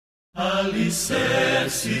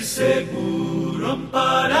Alicerce seguro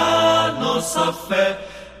amparar nossa fé,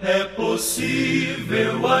 é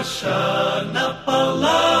possível achar na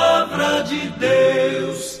palavra de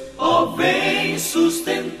Deus. Ó, vem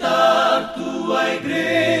sustentar tua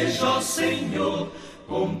igreja, ó Senhor,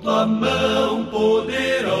 com tua mão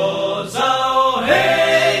poderosa, ó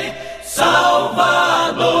Rei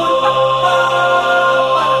Salvador.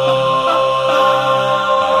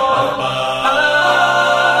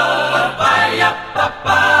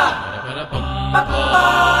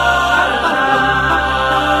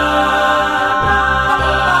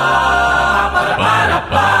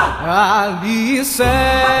 Alicerce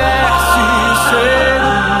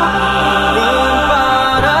seguro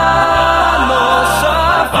amparar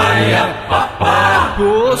nossa fé, é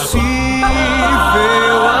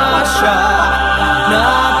possível achar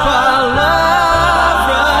na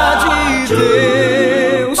palavra de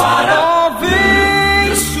Deus. Ó,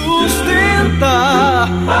 vem sustentar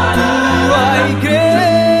tua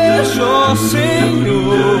igreja, ó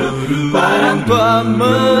Senhor, com tua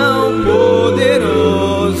mão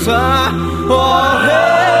poderosa, ó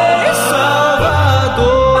Rei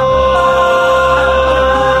Salvador.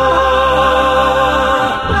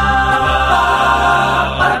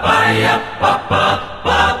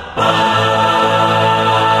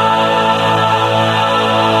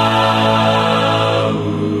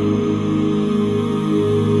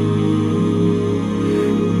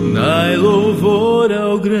 Dai louvor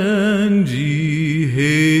ao grande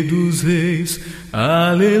Rei dos Reis,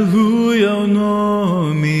 aleluia ao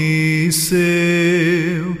nome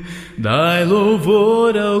seu. Dai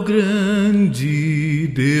louvor ao grande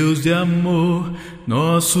Deus de amor,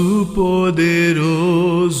 nosso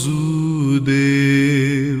poderoso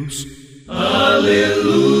Deus.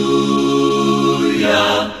 Aleluia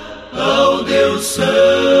ao Deus Santo.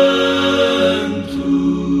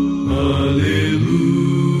 Aleluia,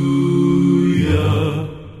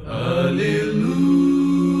 aleluia,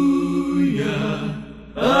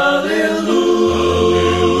 aleluia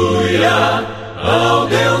ao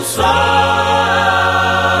Deus Salvador.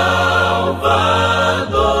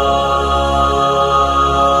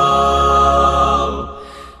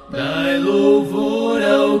 Dai louvor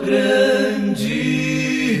ao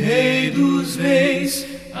grande Rei dos Reis,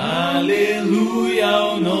 aleluia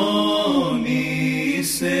ao nome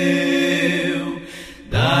seu.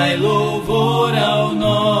 Dai louvor ao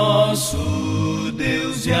nosso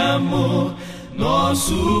Deus de amor,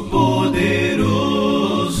 nosso poderoso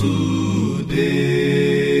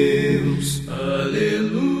Deus.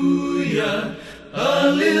 Aleluia,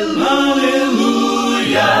 aleluia,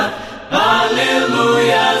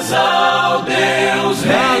 aleluias ao Deus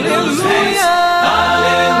Rei dos Reis,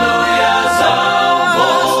 aleluias ao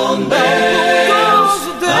bom Deus,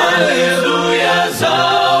 aleluias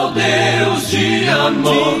ao Deus de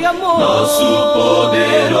amor, nosso poderoso